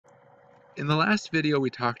In the last video, we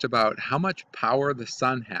talked about how much power the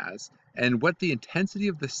sun has and what the intensity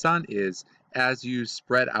of the sun is as you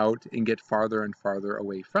spread out and get farther and farther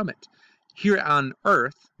away from it. Here on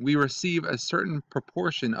Earth, we receive a certain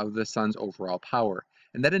proportion of the sun's overall power,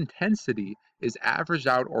 and that intensity is averaged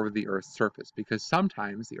out over the Earth's surface because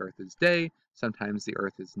sometimes the Earth is day, sometimes the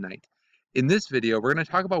Earth is night. In this video, we're going to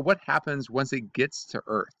talk about what happens once it gets to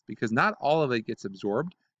Earth, because not all of it gets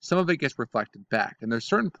absorbed. Some of it gets reflected back, and there's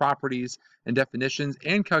certain properties and definitions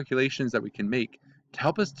and calculations that we can make to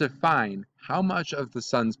help us define how much of the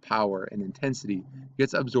sun's power and intensity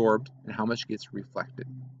gets absorbed and how much gets reflected.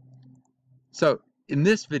 So in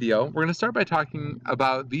this video, we're going to start by talking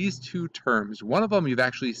about these two terms. One of them you've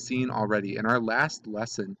actually seen already. In our last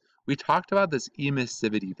lesson, we talked about this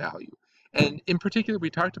emissivity value. And in particular, we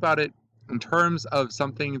talked about it in terms of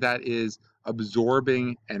something that is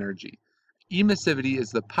absorbing energy. Emissivity is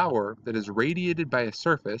the power that is radiated by a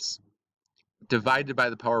surface divided by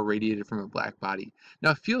the power radiated from a black body.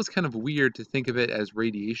 Now, it feels kind of weird to think of it as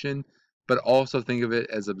radiation, but also think of it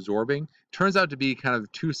as absorbing. Turns out to be kind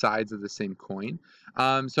of two sides of the same coin.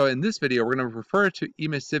 So in this video, we're going to refer to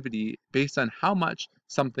emissivity based on how much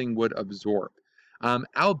something would absorb.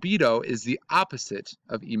 Albedo is the opposite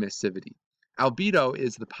of emissivity. Albedo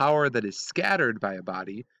is the power that is scattered by a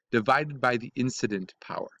body divided by the incident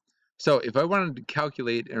power. So if I wanted to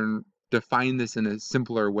calculate and define this in a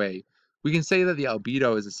simpler way, we can say that the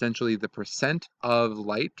albedo is essentially the percent of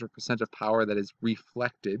light or percent of power that is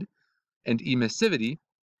reflected, and emissivity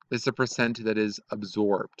is the percent that is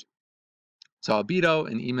absorbed. So albedo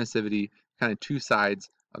and emissivity, kind of two sides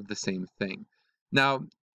of the same thing. Now,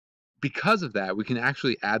 because of that, we can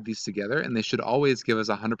actually add these together, and they should always give us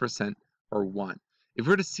 100% or 1. If we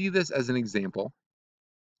were to see this as an example,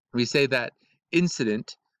 we say that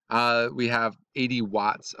incident, we have 80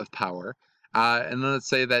 watts of power, and then let's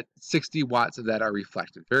say that 60 watts of that are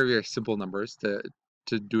reflected. Very, very simple numbers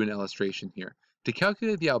to do an illustration here. To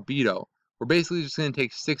calculate the albedo, we're basically just going to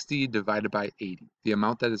take 60 divided by 80, the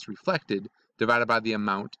amount that is reflected divided by the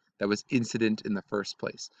amount that was incident in the first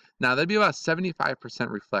place. Now, that'd be about 75%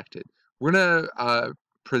 reflected. We're going to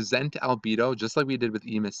present albedo, just like we did with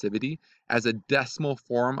emissivity, as a decimal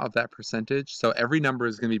form of that percentage. So every number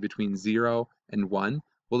is going to be between 0 and 1.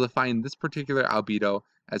 We'll define this particular albedo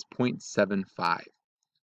as 0.75.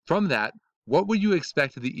 From that, what would you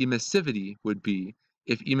expect the emissivity would be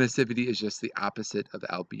if emissivity is just the opposite of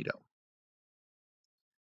albedo?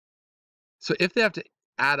 So if they have to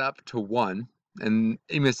add up to 1, and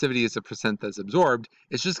emissivity is the percent that's absorbed,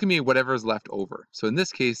 it's just going to be whatever is left over. So in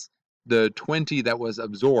this case, the 20 that was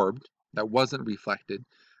absorbed, that wasn't reflected,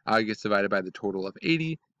 gets divided by the total of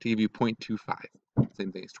 80 to give you 0.25.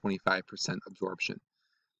 Same thing as 25% absorption.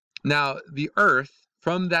 Now, the Earth,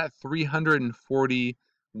 from that 340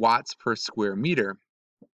 watts per square meter,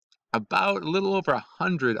 about a little over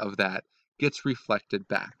 100 of that gets reflected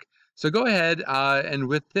back. So go ahead, and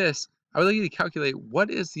with this, I would like you to calculate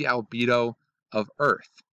what is the albedo of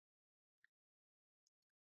Earth.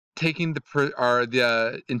 Taking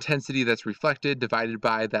the intensity that's reflected divided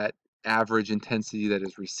by that average intensity that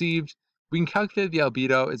is received, we can calculate the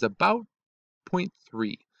albedo is about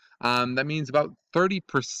 0.3. That means about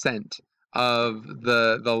 30% of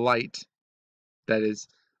the light that is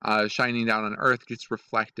shining down on Earth gets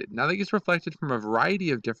reflected. Now, that gets reflected from a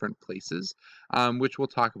variety of different places, which we'll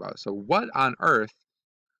talk about. So what on Earth,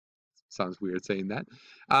 sounds weird saying that,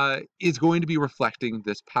 is going to be reflecting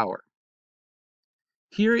this power?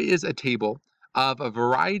 Here is a table of a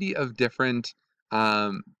variety of different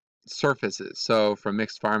surfaces. So from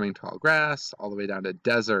mixed farming tall grass, all the way down to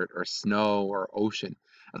desert or snow or ocean.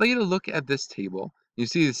 I'd like you to look at this table. You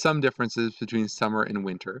see some differences between summer and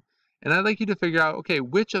winter. And I'd like you to figure out, okay,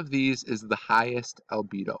 which of these is the highest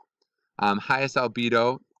albedo? Highest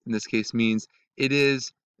albedo, in this case, means it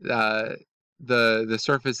is the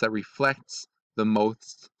surface that reflects the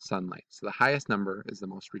most sunlight. So the highest number is the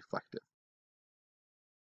most reflective.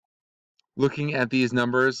 Looking at these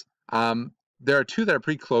numbers, there are two that are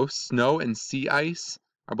pretty close. Snow and sea ice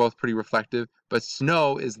are both pretty reflective, but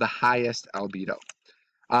snow is the highest albedo.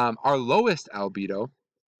 Our lowest albedo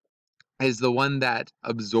is the one that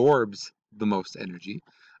absorbs the most energy.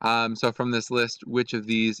 So from this list, which of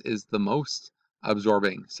these is the most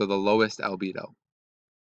absorbing? So the lowest albedo.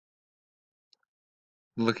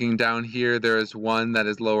 Looking down here, there is one that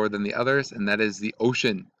is lower than the others, and that is the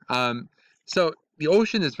ocean. So the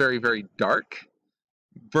ocean is very, very dark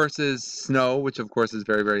versus snow, which of course is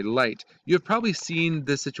very, very light. You have probably seen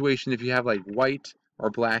this situation if you have like white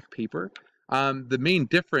or black paper. The main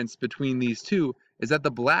difference between these two is that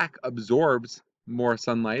the black absorbs more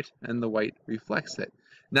sunlight and the white reflects it.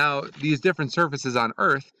 Now, these different surfaces on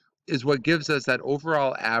Earth is what gives us that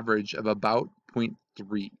overall average of about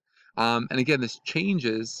 0.3. And again, this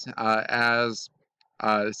changes as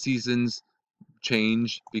seasons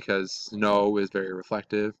change because snow is very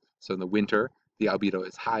reflective. So in the winter, the albedo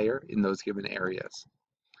is higher in those given areas.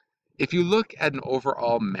 If you look at an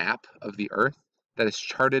overall map of the Earth that is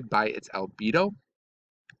charted by its albedo,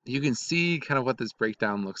 you can see kind of what this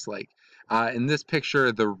breakdown looks like. In this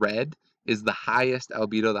picture, the red is the highest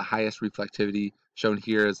albedo, the highest reflectivity, shown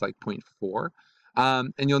here is like 0.4.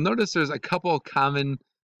 And you'll notice there's a couple common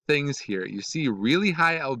things here. You see really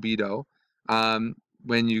high albedo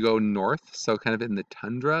when you go north, so kind of in the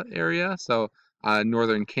tundra area, so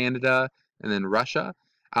northern Canada and then Russia.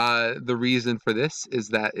 The reason for this is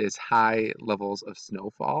that is high levels of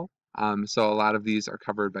snowfall. So a lot of these are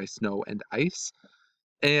covered by snow and ice.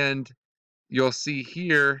 And you'll see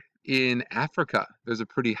here in Africa, there's a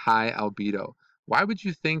pretty high albedo. Why would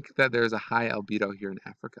you think that there's a high albedo here in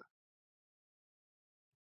Africa?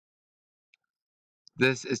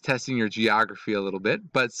 This is testing your geography a little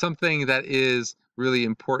bit, but something that is really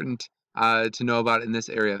important to know about in this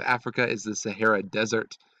area of Africa is the Sahara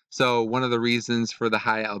Desert. So one of the reasons for the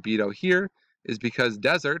high albedo here is because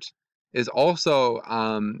desert is also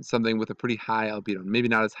something with a pretty high albedo. Maybe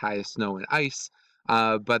not as high as snow and ice,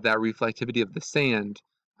 but that reflectivity of the sand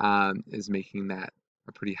is making that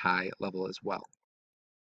a pretty high level as well.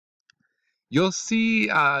 You'll see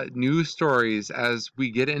news stories as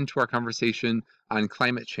we get into our conversation on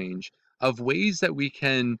climate change of ways that we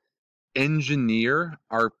can engineer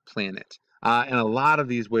our planet. And a lot of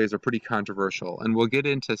these ways are pretty controversial, and we'll get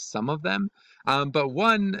into some of them. But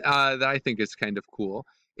one that I think is kind of cool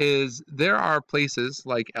is there are places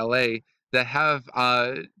like LA that have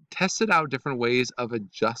tested out different ways of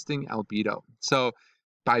adjusting albedo. So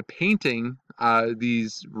by painting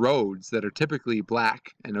these roads that are typically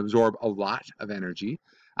black and absorb a lot of energy,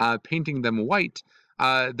 painting them white,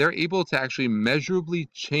 they're able to actually measurably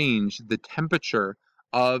change the temperature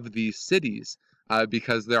of these cities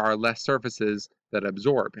because there are less surfaces that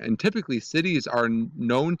absorb. And typically, cities are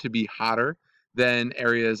known to be hotter than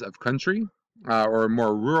areas of country or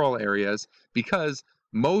more rural areas because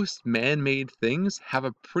most man-made things have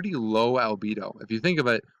a pretty low albedo. If you think of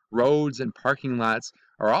it, roads and parking lots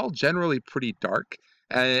are all generally pretty dark,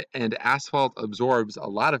 and asphalt absorbs a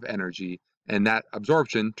lot of energy, and that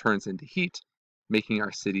absorption turns into heat, making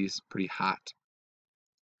our cities pretty hot.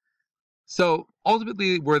 So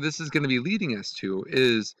ultimately, where this is going to be leading us to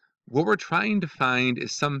is what we're trying to find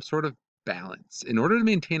is some sort of balance. In order to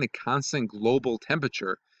maintain a constant global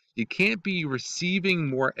temperature, you can't be receiving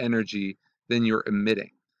more energy than you're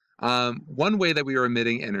emitting. One way that we were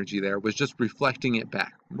emitting energy there was just reflecting it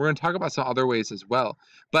back. We're going to talk about some other ways as well.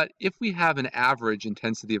 But if we have an average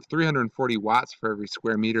intensity of 340 watts for every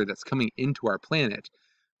square meter that's coming into our planet,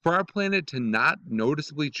 for our planet to not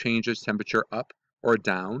noticeably change its temperature up or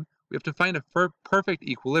down, we have to find a perfect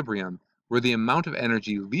equilibrium where the amount of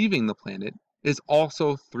energy leaving the planet is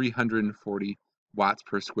also 340 watts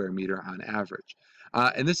per square meter on average.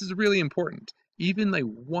 And this is really important. Even like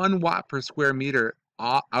 1 watt per square meter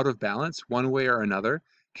out of balance, one way or another,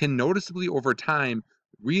 can noticeably over time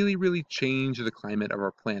really change the climate of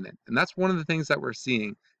our planet. And that's one of the things that we're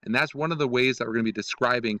seeing. And that's one of the ways that we're going to be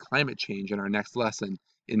describing climate change in our next lesson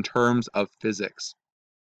in terms of physics.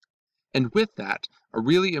 And with that, a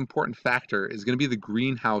really important factor is going to be the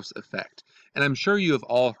greenhouse effect. And I'm sure you have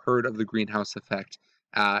all heard of the greenhouse effect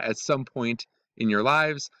at some point in your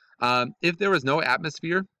lives. If there was no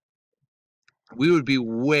atmosphere, we would be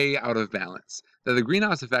way out of balance. Now, the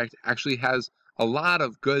greenhouse effect actually has a lot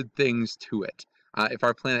of good things to it. If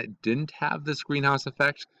our planet didn't have this greenhouse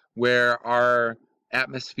effect, where our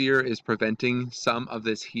atmosphere is preventing some of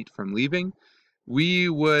this heat from leaving, we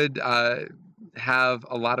would have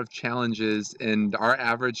a lot of challenges, and our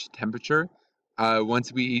average temperature,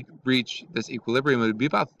 once we reach this equilibrium, it would be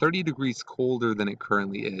about 30 degrees colder than it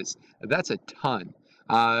currently is. That's a ton.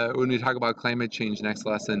 When we talk about climate change next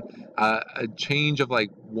lesson, a change of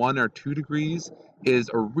like 1 or 2 degrees is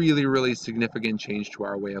a really significant change to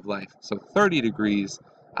our way of life. So 30 degrees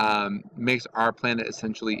makes our planet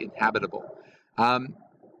essentially inhabitable.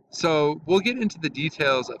 So we'll get into the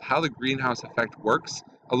details of how the greenhouse effect works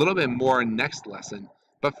a little bit more next lesson.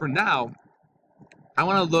 But for now, I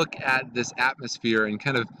want to look at this atmosphere and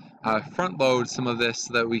kind of front load some of this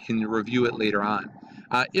so that we can review it later on.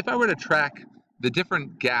 If I were to track the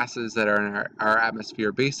different gases that are in our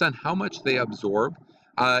atmosphere based on how much they absorb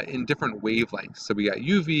in different wavelengths. So we got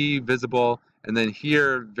UV, visible, and then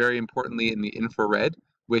here, very importantly, in the infrared,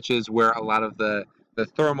 which is where a lot of the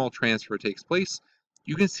thermal transfer takes place.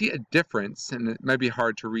 you can see a difference, and it might be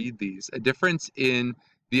hard to read these, a difference in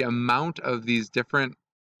the amount of these different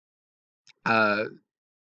uh,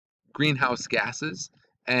 greenhouse gases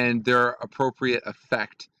and their appropriate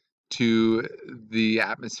effect to the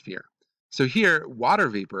atmosphere. So here, water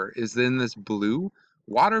vapor is in this blue.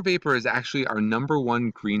 Water vapor is actually our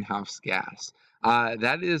 #1 greenhouse gas.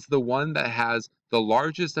 That is the one that has the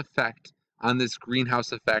largest effect on this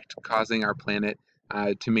greenhouse effect, causing our planet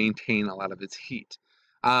to maintain a lot of its heat.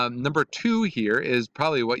 #2 here is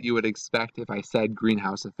probably what you would expect if I said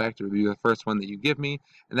greenhouse effect. It would be the first one that you give me,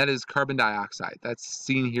 and that is carbon dioxide. That's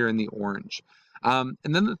seen here in the orange. And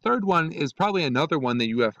then the third one is probably another one that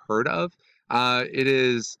you have heard of. It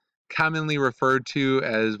is commonly referred to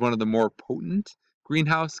as one of the more potent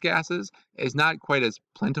greenhouse gases. It's not quite as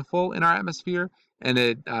plentiful in our atmosphere, and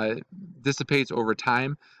it dissipates over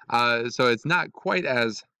time. So it's not quite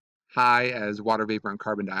as high as water vapor and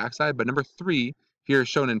carbon dioxide. But #3, here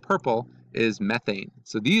shown in purple, is methane.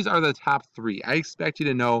 So these are the top 3. I expect you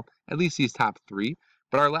to know at least these top 3.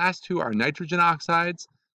 But our last 2 are nitrogen oxides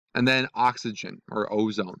and then oxygen or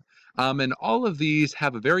ozone. And all of these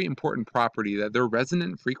have a very important property that their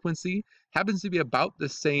resonant frequency happens to be about the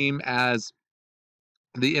same as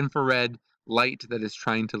the infrared light that is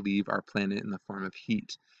trying to leave our planet in the form of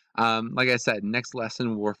heat. Like I said, next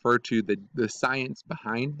lesson will refer to the science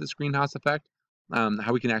behind this greenhouse effect,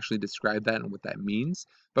 how we can actually describe that and what that means.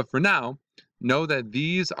 But for now, know that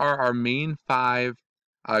these are our main 5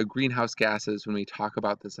 greenhouse gases when we talk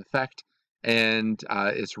about this effect and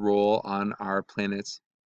its role on our planet's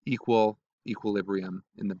equilibrium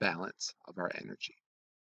in the balance of our energy.